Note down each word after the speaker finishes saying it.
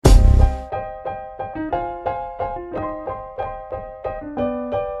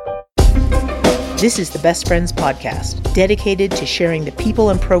This is the Best Friends Podcast, dedicated to sharing the people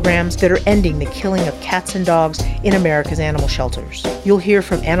and programs that are ending the killing of cats and dogs in America's animal shelters. You'll hear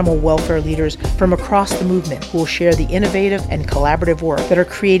from animal welfare leaders from across the movement who will share the innovative and collaborative work that are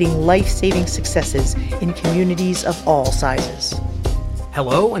creating life-saving successes in communities of all sizes.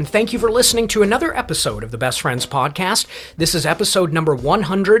 Hello, and thank you for listening to another episode of the Best Friends Podcast. This is episode number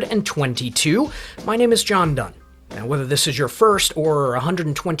 122. My name is John Dunn. Now, whether this is your first or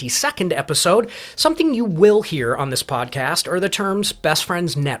 122nd episode, something you will hear on this podcast are the terms Best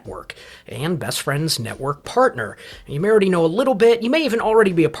Friends Network and Best Friends Network Partner. You may already know a little bit, you may even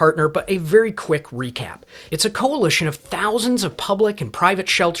already be a partner, but a very quick recap. It's a coalition of thousands of public and private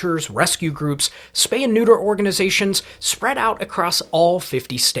shelters, rescue groups, spay and neuter organizations spread out across all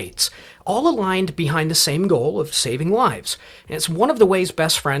 50 states, all aligned behind the same goal of saving lives. And it's one of the ways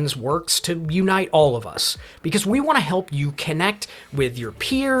Best Friends works to unite all of us, because we want to help you connect with your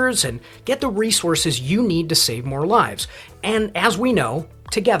peers and get the resources you need to save more lives. And as we know,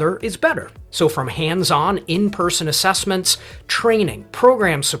 together is better. So from hands-on, in-person assessments, training,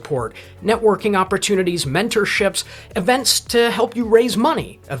 program support, networking opportunities, mentorships, events to help you raise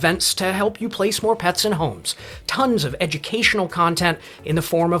money, events to help you place more pets in homes, tons of educational content in the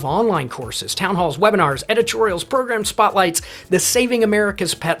form of online courses, town halls, webinars, editorials, program spotlights, the Saving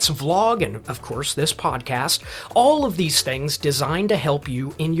America's Pets vlog, and of course this podcast, all of these things designed to help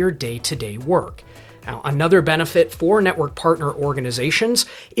you in your day-to-day work. Now, another benefit for network partner organizations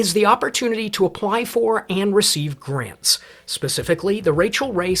is the opportunity to apply for and receive grants, specifically the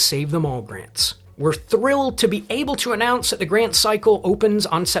Rachael Ray Save Them All grants. We're thrilled to be able to announce that the grant cycle opens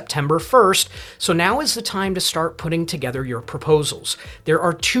on September 1st, so now is the time to start putting together your proposals. There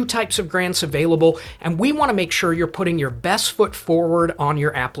are two types of grants available, and we want to make sure you're putting your best foot forward on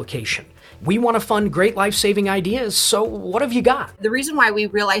your application. We want to fund great life-saving ideas, so what have you got? The reason why we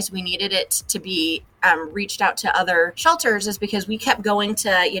realized we needed it to be reached out to other shelters is because we kept going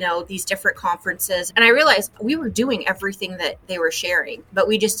to, these different conferences. And I realized we were doing everything that they were sharing, but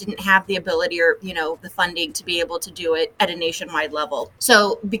we just didn't have the ability or, the funding to be able to do it at a nationwide level.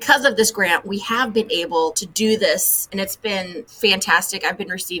 So because of this grant, we have been able to do this, and it's been fantastic. I've been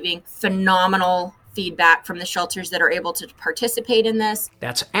receiving phenomenal feedback from the shelters that are able to participate in this.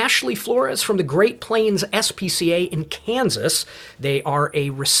 That's Ashley Flores from the Great Plains SPCA in Kansas. They are a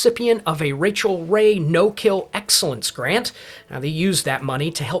recipient of a Rachael Ray No-Kill Excellence Grant. Now, they used that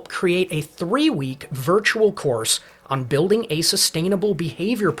money to help create a 3-week virtual course on building a sustainable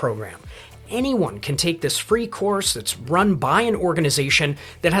behavior program. Anyone can take this free course that's run by an organization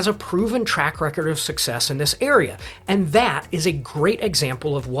that has a proven track record of success in this area. And that is a great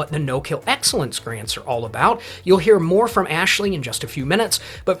example of what the No-Kill Excellence Grants are all about. You'll hear more from Ashley in just a few minutes,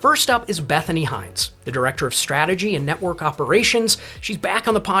 but first up is Bethany Hines, the Director of Strategy and Network Operations. She's back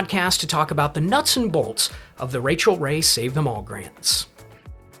on the podcast to talk about the nuts and bolts of the Rachael Ray Save Them All grants.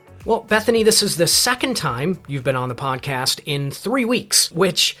 Well, Bethany, this is the second time you've been on the podcast in 3 weeks,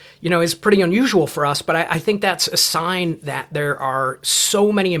 which, is pretty unusual for us, but I think that's a sign that there are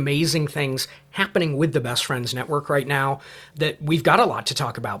so many amazing things happening with the Best Friends Network right now that we've got a lot to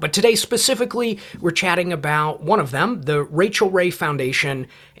talk about. But today specifically, we're chatting about one of them, the Rachael Ray Foundation,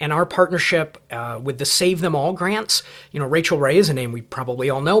 and our partnership with the Save Them All grants. Rachael Ray is a name we probably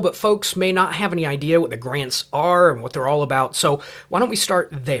all know, but folks may not have any idea what the grants are and what they're all about. So why don't we start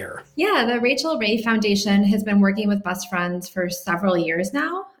there? Yeah, the Rachael Ray Foundation has been working with Best Friends for several years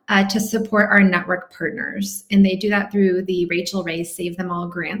now to support our network partners. And they do that through the Rachael Ray Save Them All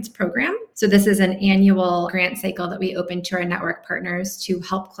grants program. So this is an annual grant cycle that we open to our network partners to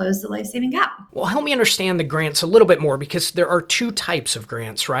help close the life-saving gap. Well, help me understand the grants a little bit more, because there are two types of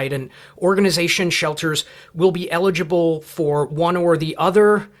grants, right? And organization shelters will be eligible for one or the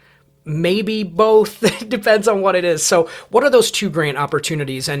other, maybe both. It depends on what it is. So what are those two grant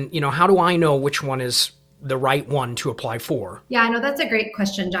opportunities? And, how do I know which one is the right one to apply for? Yeah, I know that's a great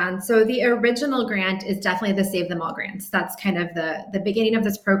question, John. So the original grant is definitely the Save Them All grants. That's kind of the beginning of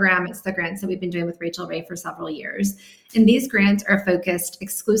this program. It's the grants that we've been doing with Rachael Ray for several years. And these grants are focused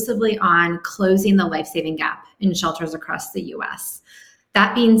exclusively on closing the life-saving gap in shelters across the U.S.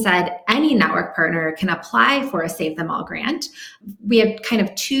 That being said, any network partner can apply for a Save Them All grant. We have kind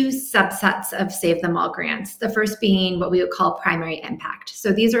of two subsets of Save Them All grants. The first being what we would call primary impact.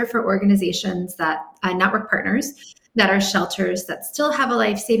 So these are for organizations that, network partners, that are shelters that still have a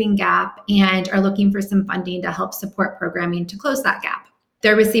life-saving gap and are looking for some funding to help support programming to close that gap.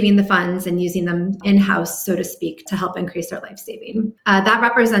 They're receiving the funds and using them in-house, so to speak, to help increase their life saving. That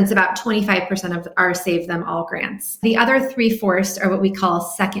represents about 25% of our Save Them All grants. The other 3/4 are what we call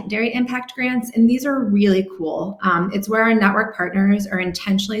secondary impact grants, and these are really cool. It's where our network partners are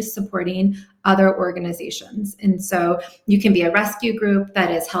intentionally supporting other organizations. And so you can be a rescue group that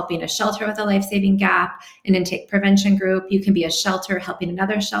is helping a shelter with a life-saving gap, an intake prevention group. You can be a shelter helping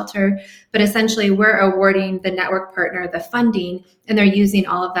another shelter. But essentially, we're awarding the network partner the funding, and they're using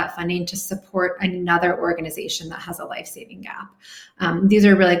all of that funding to support another organization that has a life-saving gap. These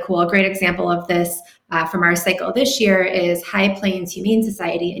are really cool. A great example of this from our cycle this year is High Plains Humane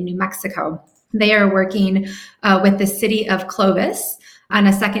Society in New Mexico. They are working with the city of Clovis on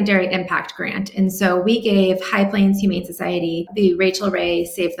a secondary impact grant. And so we gave High Plains Humane Society the Rachael Ray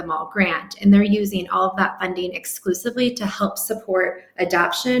Save Them All grant, and they're using all of that funding exclusively to help support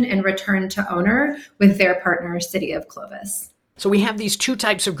adoption and return to owner with their partner, City of Clovis. So we have these two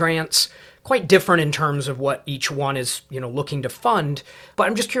types of grants, quite different in terms of what each one is, looking to fund. But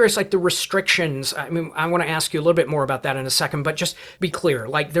I'm just curious, like the restrictions. I mean, I want to ask you a little bit more about that in a second, but just be clear,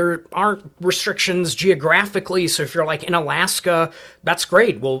 like there aren't restrictions geographically. So if you're like in Alaska, that's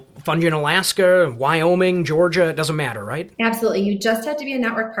great. We'll fund you in Alaska, Wyoming, Georgia, it doesn't matter, right? Absolutely. You just have to be a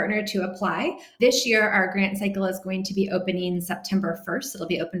network partner to apply. This year, our grant cycle is going to be opening September 1st. It'll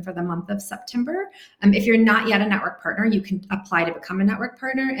be open for the month of September. If you're not yet a network partner, you can apply to become a network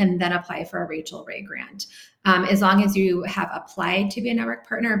partner and then apply for a Rachael Ray grant. As long as you have applied to be a network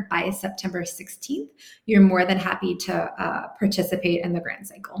partner by September 16th, you're more than happy to participate in the grant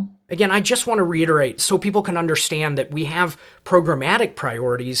cycle. Again, I just want to reiterate so people can understand that we have programmatic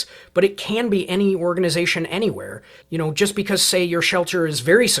priorities, but it can be any organization anywhere. Just because, say, your shelter is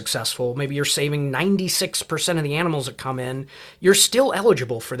very successful, maybe you're saving 96% of the animals that come in, you're still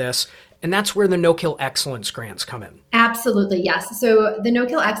eligible for this. And that's where the No-Kill Excellence grants come in. Absolutely, yes. So the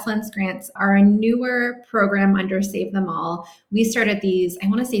No-Kill Excellence grants are a newer program under Save Them All. We started these, I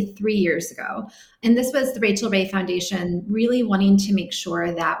want to say 3 years ago. And this was the Rachael Ray Foundation really wanting to make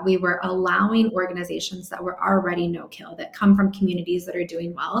sure that we were allowing organizations that were already no-kill, that come from communities that are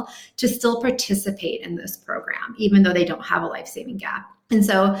doing well, to still participate in this program, even though they don't have a life-saving gap. And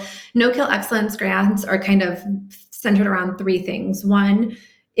so No-Kill Excellence grants are kind of centered around three things. One,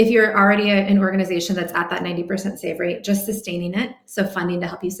 if you're already an organization that's at that 90% save rate, just sustaining it, so funding to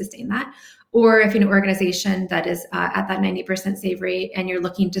help you sustain that. Or if you're an organization that is at that 90% save rate and you're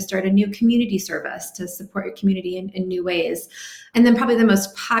looking to start a new community service to support your community in new ways. And then probably the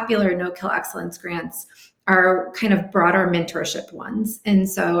most popular No-Kill Excellence grants are kind of broader mentorship ones. And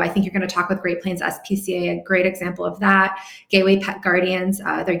so I think you're going to talk with Great Plains SPCA, a great example of that, Gateway Pet Guardians,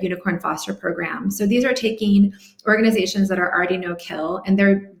 their Unicorn Foster Program. So these are taking organizations that are already no-kill, and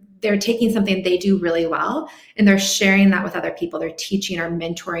they're taking something they do really well, and they're sharing that with other people. They're teaching or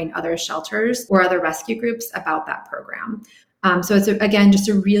mentoring other shelters or other rescue groups about that program. So it's, again, just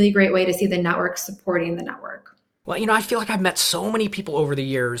a really great way to see the network supporting the network. Well, I feel like I've met so many people over the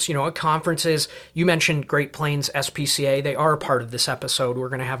years, at conferences. You mentioned Great Plains SPCA. They are a part of this episode. We're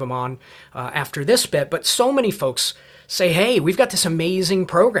going to have them on after this bit. But so many folks say, hey, we've got this amazing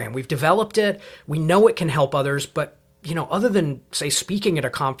program. We've developed it. We know it can help others. But, other than, say, speaking at a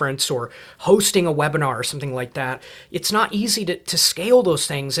conference or hosting a webinar or something like that, it's not easy to scale those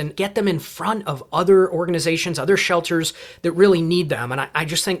things and get them in front of other organizations, other shelters that really need them. And I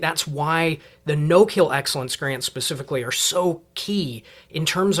just think that's why the No-Kill Excellence grants specifically are so key in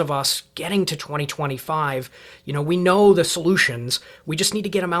terms of us getting to 2025. We know the solutions. We just need to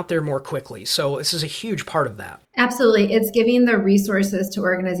get them out there more quickly. So this is a huge part of that. Absolutely. It's giving the resources to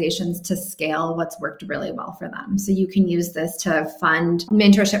organizations to scale what's worked really well for them. So you can use this to fund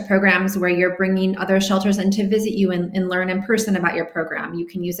mentorship programs where you're bringing other shelters in to visit you and learn in person about your program. You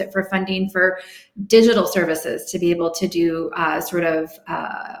can use it for funding for digital services to be able to do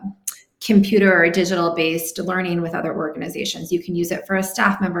computer or digital-based learning with other organizations. You can use it for a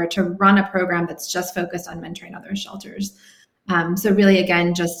staff member to run a program that's just focused on mentoring other shelters. So really,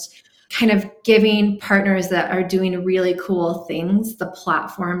 again, just kind of giving partners that are doing really cool things the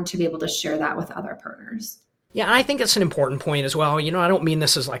platform to be able to share that with other partners. Yeah, and I think it's an important point as well. I don't mean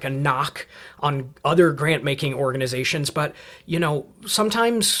this as like a knock on other grant-making organizations, but,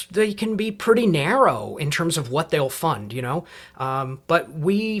 sometimes they can be pretty narrow in terms of what they'll fund, but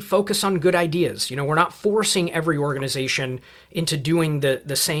we focus on good ideas. We're not forcing every organization into doing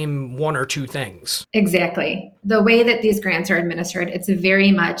the same one or two things. Exactly. The way that these grants are administered, it's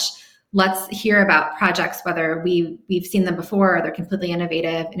very much let's hear about projects, whether we've seen them before or they're completely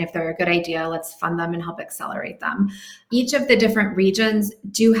innovative. And if they're a good idea, let's fund them and help accelerate them. Each of the different regions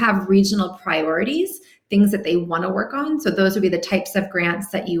do have regional priorities, things that they want to work on. So those would be the types of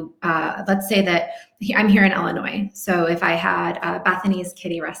grants that you, let's say that I'm here in Illinois. So if I had Bethany's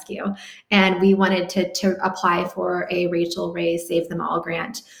Kitty Rescue and we wanted to apply for a Rachael Ray Save Them All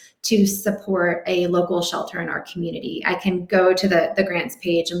grant to support a local shelter in our community, I can go to the grants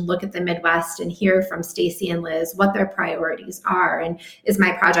page and look at the Midwest and hear from Stacy and Liz what their priorities are. And is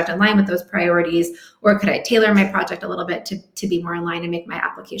my project in line with those priorities? Or could I tailor my project a little bit to be more in line and make my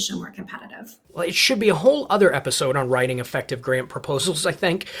application more competitive? Well, it should be a whole other episode on writing effective grant proposals, I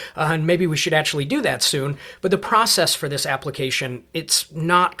think, and maybe we should actually do that soon. But the process for this application, it's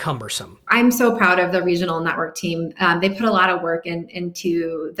not cumbersome. I'm so proud of the regional network team. They put a lot of work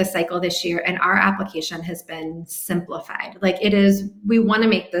into the cycle this year, and our application has been simplified. Like it is, we want to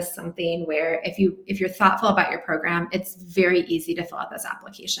make this something where if you're thoughtful about your program, it's very easy to fill out this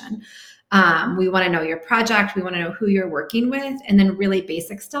application. We want to know your project. We want to know who you're working with, and then really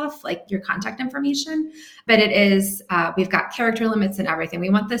basic stuff like your contact information. But it is, we've got character limits and everything. We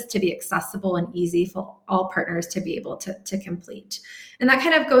want this to be accessible and easy for all partners to be able to complete. And that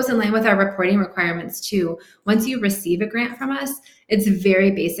kind of goes in line with our reporting requirements too. Once you receive a grant from us, it's very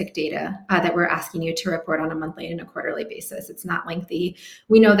basic data that we're asking you to report on a monthly and a quarterly basis. It's not lengthy.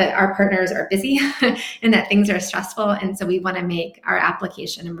 We know that our partners are busy and that things are stressful. And so we want to make our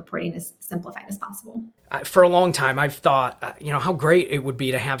application and reporting as simplified as possible. For a long time, I've thought, how great it would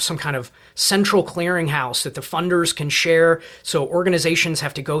be to have some kind of central clearinghouse that the funders can share, so organizations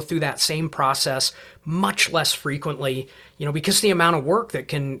have to go through that same process much less frequently, because the amount of work that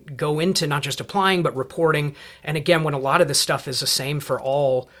can go into not just applying, but reporting. And again, when a lot of this stuff is the same for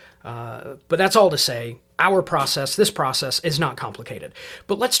all, but that's all to say, this process is not complicated.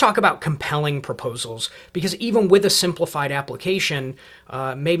 But let's talk about compelling proposals, because even with a simplified application,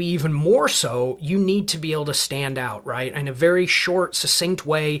 maybe even more so, you need to be able to stand out, right? In a very short, succinct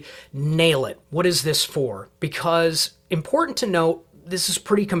way, nail it. What is this for? Because important to note, this is a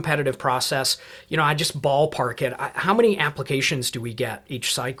pretty competitive process. I just ballpark it. How many applications do we get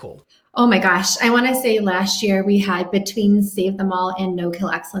each cycle? Oh my gosh. I want to say last year we had between Save Them All and No Kill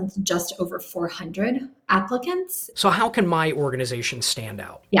Excellence just over 400 applicants. So how can my organization stand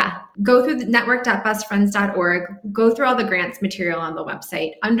out? Yeah. Go through the network.bestfriends.org, go through all the grants material on the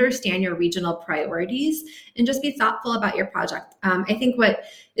website, understand your regional priorities, and just be thoughtful about your project. I think what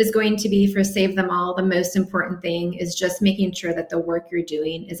is going to be for Save Them All, the most important thing is just making sure that the work you're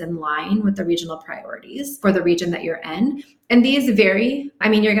doing is in line with the regional priorities for the region that you're in. And these vary.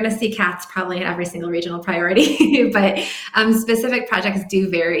 You're going to see cats probably in every single regional priority, but specific projects do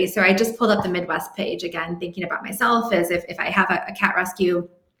vary. So I just pulled up the Midwest page again, thinking about myself as if I have a cat rescue,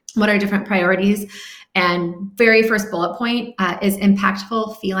 what are different priorities? And very first bullet point is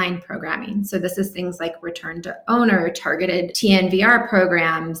impactful feline programming. So this is things like return to owner, targeted TNVR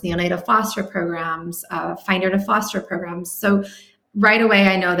programs, neonatal foster programs, finder to foster programs. So right away,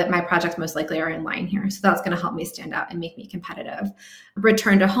 I know that my projects most likely are in line here. So that's going to help me stand out and make me competitive.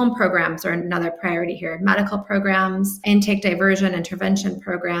 Return to home programs are another priority here. Medical programs, intake diversion, intervention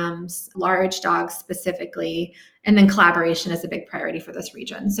programs, large dogs specifically, and then collaboration is a big priority for this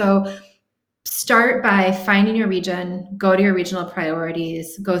region. So start by finding your region, go to your regional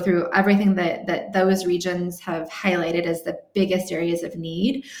priorities, go through everything that those regions have highlighted as the biggest areas of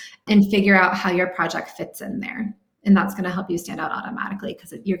need, and figure out how your project fits in there. And that's going to help you stand out automatically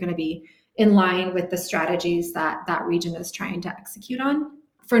because you're going to be in line with the strategies that region is trying to execute on.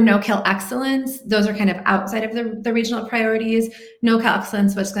 For No Kill Excellence, those are kind of outside of the regional priorities. No Kill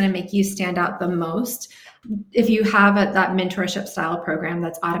Excellence, what's going to make you stand out the most, if you have that mentorship style program,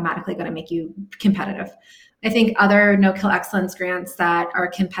 that's automatically going to make you competitive. I think other No Kill Excellence grants that are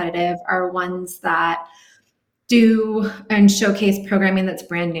competitive are ones that do and showcase programming that's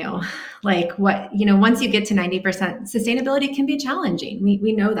brand new. Like once you get to 90%, sustainability can be challenging.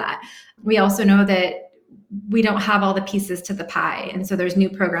 We know that. We also know that we don't have all the pieces to the pie. And so there's new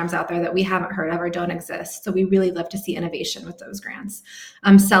programs out there that we haven't heard of or don't exist. So we really love to see innovation with those grants.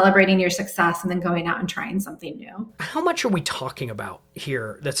 Celebrating your success and then going out and trying something new. How much are we talking about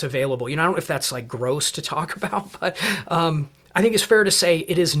here that's available? I don't know if that's like gross to talk about, but I think it's fair to say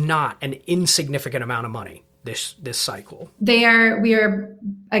it is not an insignificant amount of money. This cycle. We are,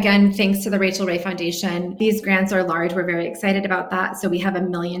 again, thanks to the Rachael Ray Foundation, these grants are large. We're very excited about that. So we have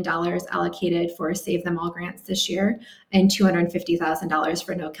 $1 million allocated for Save Them All grants this year and $250,000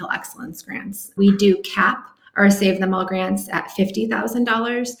 for No Kill Excellence grants. We do cap our Save Them All grants at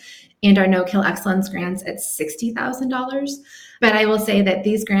 $50,000 and our No Kill Excellence grants at $60,000. But I will say that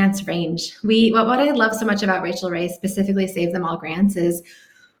these grants range. What I love so much about Rachael Ray, specifically Save Them All grants, is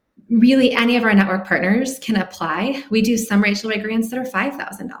really any of our network partners can apply. We do some Rachael Ray grants that are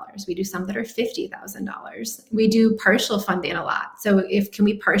 $5,000. We do some that are $50,000. We do partial funding a lot. So can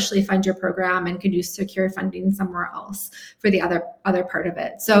we partially fund your program, and could you secure funding somewhere else for the other part of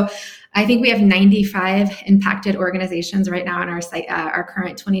it? So I think we have 95 impacted organizations right now in our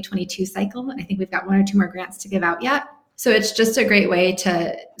current 2022 cycle. I think we've got 1 or 2 more grants to give out yet. So it's just a great way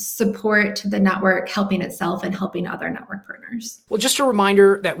to support the network helping itself and helping other network partners. Well, just a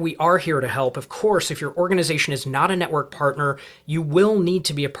reminder that we are here to help. Of course, if your organization is not a network partner, you will need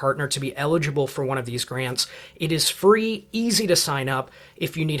to be a partner to be eligible for one of these grants. It is free, easy to sign up.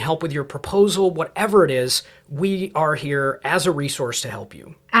 If you need help with your proposal, whatever it is, we are here as a resource to help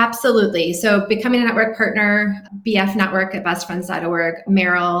you. Absolutely. So becoming a network partner, BF Network at bestfriends.org.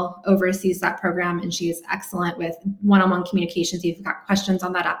 Meryl oversees that program, and she is excellent with one-on-one communications. If you've got questions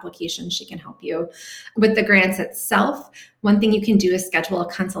on that application, she can help you. With the grants itself, one thing you can do is schedule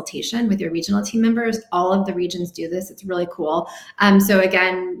a consultation with your regional team members. All of the regions do this. It's really cool. So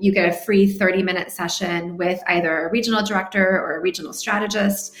again, you get a free 30-minute session with either a regional director or a regional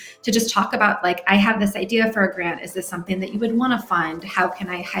strategist to just talk about, like, I have this idea for a grant. Is this something that you would want to fund? How can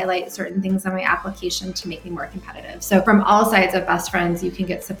I highlight certain things on my application to make me more competitive? So from all sides of Best Friends, you can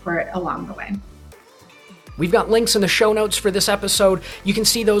get support along the way. We've got links in the show notes for this episode. You can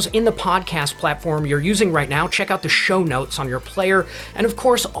see those in the podcast platform you're using right now. Check out the show notes on your player. And of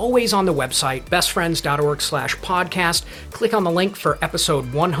course, always on the website, bestfriends.org/podcast. Click on the link for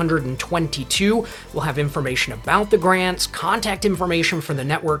episode 122. We'll have information about the grants, contact information for the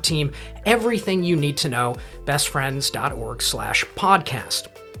network team, everything you need to know, bestfriends.org/podcast.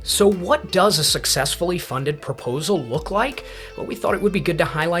 So what does a successfully funded proposal look like? Well, we thought it would be good to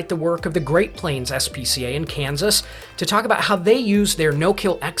highlight the work of the Great Plains SPCA in Kansas to talk about how they use their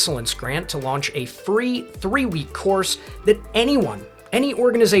No-Kill Excellence grant to launch a free 3-week course that any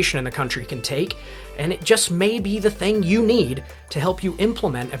organization in the country can take, and it just may be the thing you need to help you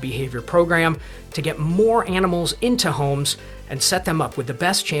implement a behavior program to get more animals into homes and set them up with the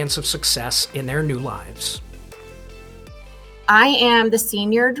best chance of success in their new lives. I am the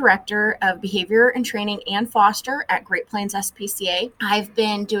Senior Director of Behavior and Training and Foster at Great Plains SPCA. I've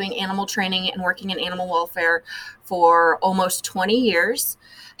been doing animal training and working in animal welfare for almost 20 years.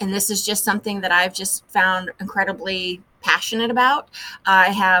 And this is just something that I've just found incredibly passionate about. I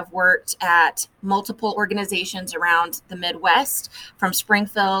have worked at multiple organizations around the Midwest, from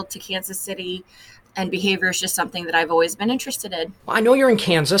Springfield to Kansas City. And behavior is just something that I've always been interested in. Well, I know you're in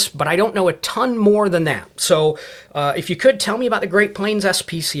Kansas, but I don't know a ton more than that. So if you could, tell me about the Great Plains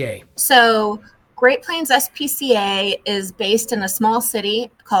SPCA. So Great Plains SPCA is based in a small city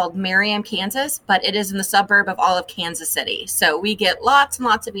called Merriam, Kansas, but it is in the suburb of all of Kansas City. So we get lots and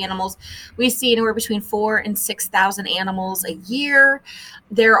lots of animals. We see anywhere between 4,000 and 6,000 animals a year.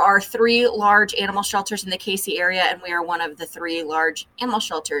 There are 3 large animal shelters in the KC area, and we are one of the 3 large animal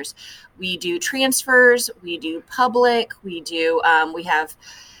shelters. We do transfers, we do public, we have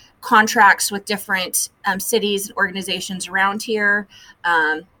contracts with different cities and organizations around here.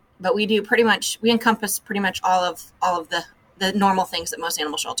 But we encompass pretty much all of the normal things that most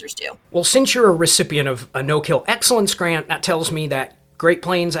animal shelters do. Well, since you're a recipient of a No-Kill Excellence grant, that tells me that Great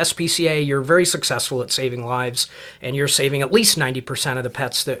Plains SPCA, you're very successful at saving lives, and you're saving at least 90% of the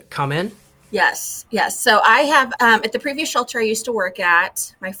pets that come in. Yes. So I have, at the previous shelter I used to work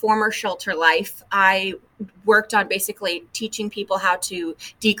at, my former shelter life, I worked on basically teaching people how to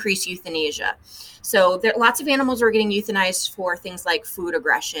decrease euthanasia. So lots of animals were getting euthanized for things like food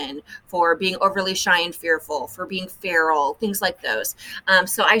aggression, for being overly shy and fearful, for being feral, things like those.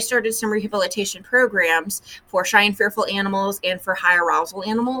 So I started some rehabilitation programs for shy and fearful animals and for high arousal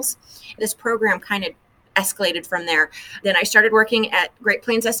animals. This program kind of escalated from there. Then I started working at Great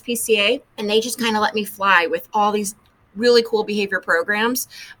Plains SPCA, and they just kind of let me fly with all these really cool behavior programs,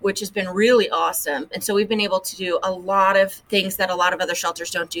 which has been really awesome. And so we've been able to do a lot of things that a lot of other shelters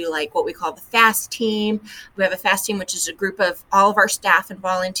don't do, like what we call the FAST team. We have a FAST team, which is a group of all of our staff and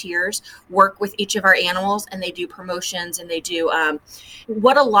volunteers work with each of our animals, and they do promotions, and they do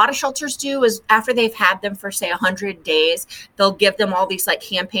what a lot of shelters do is after they've had them for, say, 100 days, they'll give them all these like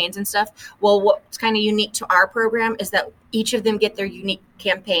campaigns and stuff. Well, what's kind of unique to our program is that each of them get their unique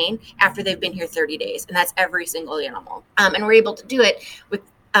campaign after they've been here 30 days. And that's every single animal. And we're able to do it with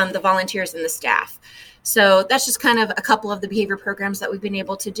the volunteers and the staff. So that's just kind of a couple of the behavior programs that we've been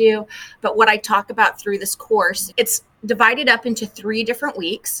able to do. But what I talk about through this course, it's divided up into 3 different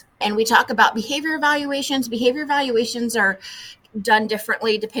weeks. And we talk about behavior evaluations. Behavior evaluations are done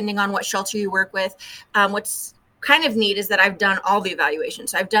differently depending on what shelter you work with. What's kind of neat is that I've done all the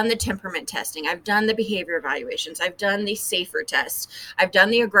evaluations. So I've done the temperament testing. I've done the behavior evaluations. I've done the safer tests. I've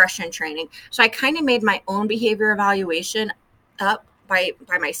done the aggression training. So I kind of made my own behavior evaluation up by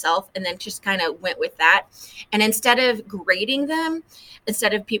myself, and then just kind of went with that. And instead of grading them,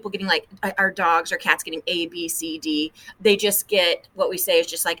 instead of people getting like our dogs or cats getting A, B, C, D, they just get what we say is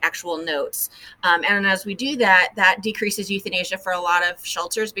just like actual notes. And as we do that, that decreases euthanasia for a lot of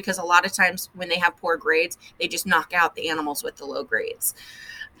shelters, because a lot of times when they have poor grades, they just knock out the animals with the low grades.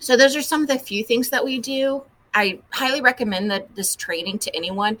 So those are some of the few things that we do. I highly recommend this training to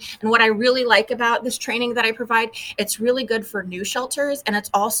anyone. And what I really like about this training that I provide, it's really good for new shelters, and it's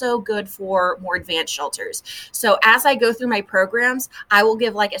also good for more advanced shelters. So as I go through my programs, I will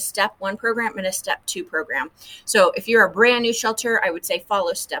give like a step 1 program and a step 2 program. So if you're a brand new shelter, I would say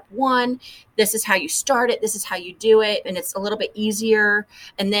follow step 1. This is how you start it. This is how you do it. And it's a little bit easier.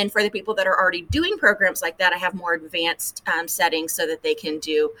 And then for the people that are already doing programs like that, I have more advanced settings so that they can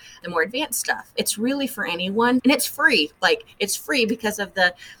do the more advanced stuff. It's really for anyone. And it's free. Like, it's free because of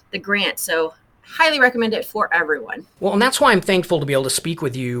the grant. So highly recommend it for everyone. Well, and that's why I'm thankful to be able to speak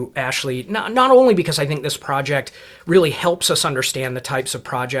with you, Ashley, not only because I think this project really helps us understand the types of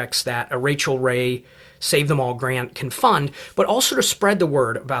projects that a Rachael Ray Save Them All grant can fund, but also to spread the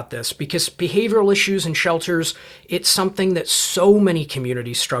word about this, because behavioral issues in shelters, it's something that so many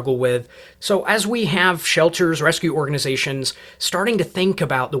communities struggle with. So as we have shelters, rescue organizations starting to think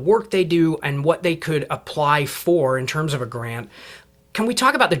about the work they do and what they could apply for in terms of a grant, can we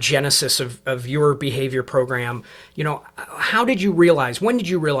talk about the genesis of your behavior program? You know, when did you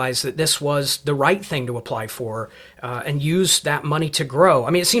realize that this was the right thing to apply for and use that money to grow? I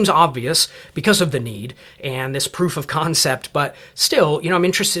mean, it seems obvious because of the need and this proof of concept, but still, I'm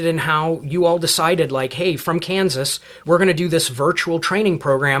interested in how you all decided, like, hey, from Kansas, we're going to do this virtual training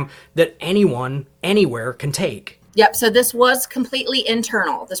program that anyone, anywhere can take. Yep. So this was completely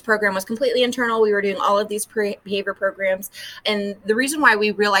internal. This program was completely internal. We were doing all of these behavior programs. And the reason why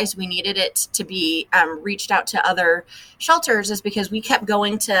we realized we needed it to be reached out to other shelters is because we kept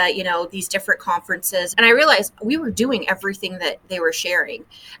going to, these different conferences. And I realized we were doing everything that they were sharing,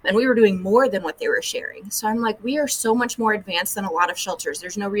 and we were doing more than what they were sharing. So I'm like, we are so much more advanced than a lot of shelters.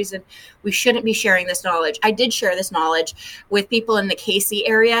 There's no reason we shouldn't be sharing this knowledge. I did share this knowledge with people in the Casey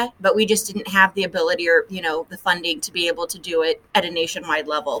area, but we just didn't have the ability or, the funding to be able to do it at a nationwide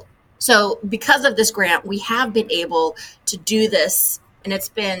level. So because of this grant, we have been able to do this, and it's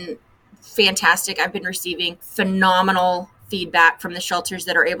been fantastic. I've been receiving phenomenal feedback from the shelters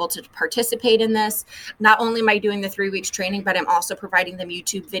that are able to participate in this. Not only am I doing the 3 weeks training, but I'm also providing them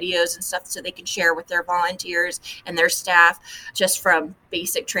YouTube videos and stuff so they can share with their volunteers and their staff, just from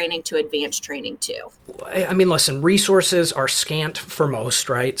basic training to advanced training too. I mean, listen, resources are scant for most,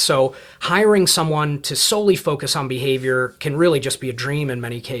 right? So hiring someone to solely focus on behavior can really just be a dream in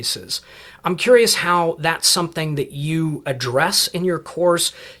many cases. I'm curious how that's something that you address in your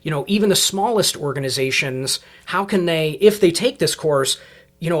course. Even the smallest organizations, how can they, if they take this course,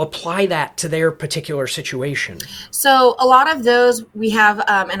 apply that to their particular situation? So a lot of those we have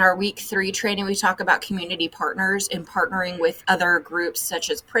in our week 3 training, we talk about community partners and partnering with other groups such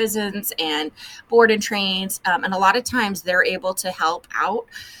as prisons and board and trains. And a lot of times they're able to help out.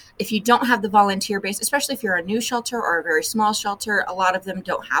 If you don't have the volunteer base, especially if you're a new shelter or a very small shelter, a lot of them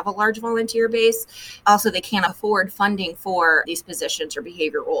don't have a large volunteer base. Also, they can't afford funding for these positions or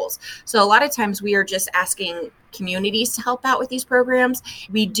behavior roles. So a lot of times we are just asking communities to help out with these programs.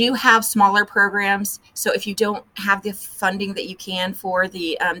 We do have smaller programs. So if you don't have the funding that you can for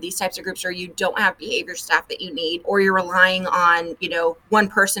these types of groups, or you don't have behavior staff that you need, or you're relying on, one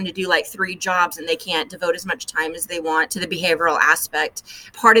person to do like 3 jobs and they can't devote as much time as they want to the behavioral aspect.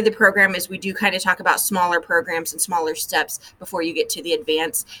 Part of the program is we do kind of talk about smaller programs and smaller steps before you get to the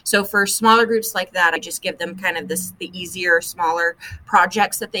advanced. So for smaller groups like that, I just give them kind of the easier, smaller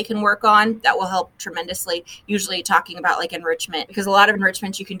projects that they can work on that will help tremendously. Usually talking about like enrichment, because a lot of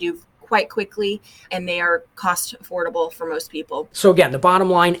enrichments you can do quite quickly and they are cost affordable for most people. So again, the bottom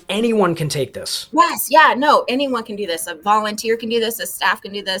line, anyone can take this. Yes. Yeah, no, anyone can do this. A volunteer can do this. A staff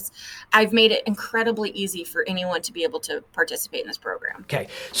can do this. I've made it incredibly easy for anyone to be able to participate in this program. Okay.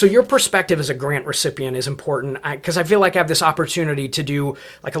 So your perspective as a grant recipient is important, because I feel like I have this opportunity to do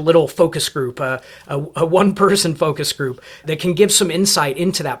like a little focus group, a one-person focus group that can give some insight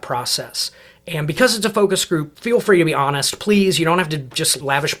into that process. And because it's a focus group, feel free to be honest. Please, you don't have to just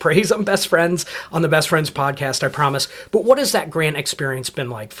lavish praise on Best Friends on the Best Friends podcast, I promise. But what has that grant experience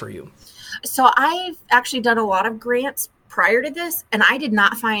been like for you? So I've actually done a lot of grants prior to this, and I did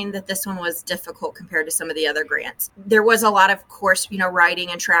not find that this one was difficult compared to some of the other grants. There was a lot of course,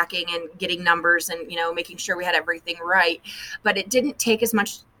 writing and tracking and getting numbers and, making sure we had everything right, but it didn't take as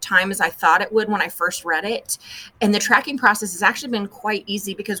much time as I thought it would when I first read it. And the tracking process has actually been quite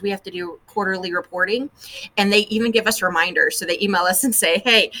easy because we have to do quarterly reporting, and they even give us reminders. So they email us and say,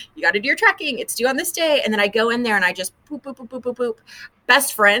 hey, you got to do your tracking. It's due on this day. And then I go in there and I just boop, boop, boop, boop, boop, boop.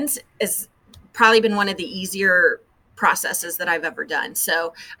 Best Friends has probably been one of the easier processes that I've ever done.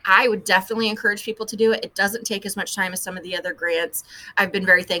 So I would definitely encourage people to do it. It doesn't take as much time as some of the other grants. I've been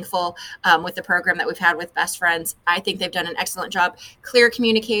very thankful with the program that we've had with Best Friends. I think they've done an excellent job. Clear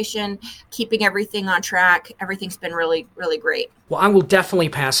communication, keeping everything on track. Everything's been really, really great. Well, I will definitely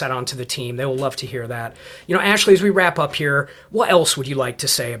pass that on to the team. They will love to hear that. Ashley, as we wrap up here, what else would you like to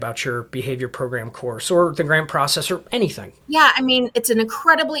say about your behavior program course or the grant process or anything? Yeah, it's an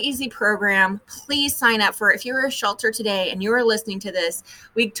incredibly easy program. Please sign up for it. If you're a shelter today and you are listening to this,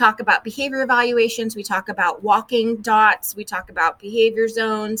 we talk about behavior evaluations. We talk about walking dots. We talk about behavior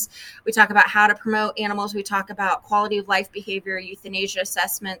zones. We talk about how to promote animals. We talk about quality of life behavior, euthanasia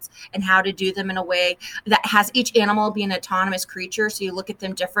assessments, and how to do them in a way that has each animal be an autonomous creature. So you look at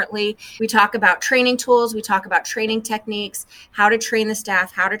them differently. We talk about training tools. We talk about training techniques, how to train the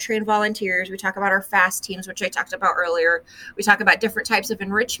staff, how to train volunteers. We talk about our FAST teams, which I talked about earlier. We talk about different types of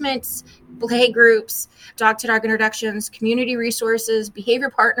enrichments, play groups, dog-to-dog introductions, community resources,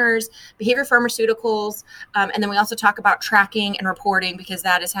 behavior partners, behavior pharmaceuticals. And then we also talk about tracking and reporting, because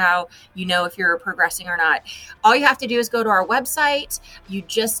that is how you know if you're progressing or not. All you have to do is go to our website. You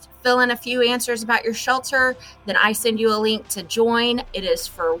just fill in a few answers about your shelter. Then I send you a link to join. It is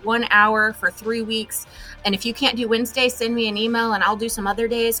for 1 hour for 3 weeks. And if you can't do Wednesday, send me an email and I'll do some other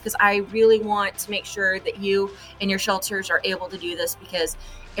days, because I really want to make sure that you and your shelters are able to do this, because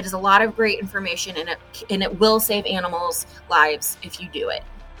it is a lot of great information, and it will save animals' lives if you do it.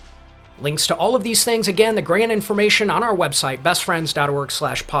 Links to all of these things, again, the grant information on our website,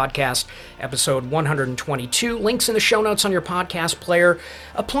 bestfriends.org/podcast, episode 122. Links in the show notes on your podcast player.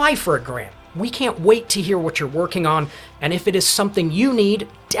 Apply for a grant. We can't wait to hear what you're working on, and if it is something you need,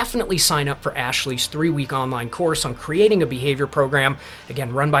 definitely sign up for Ashley's 3-week online course on creating a behavior program,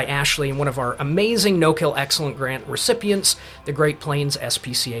 again, run by Ashley and one of our amazing No-Kill Excellent Grant recipients, the Great Plains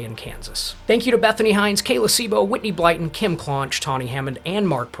SPCA in Kansas. Thank you to Bethany Hines, Kayla Sebo, Whitney Blyton, Kim Claunch, Tawny Hammond, and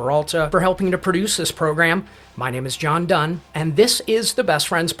Mark Peralta for helping to produce this program. My name is John Dunn, and this is the Best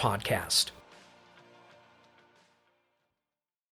Friends Podcast.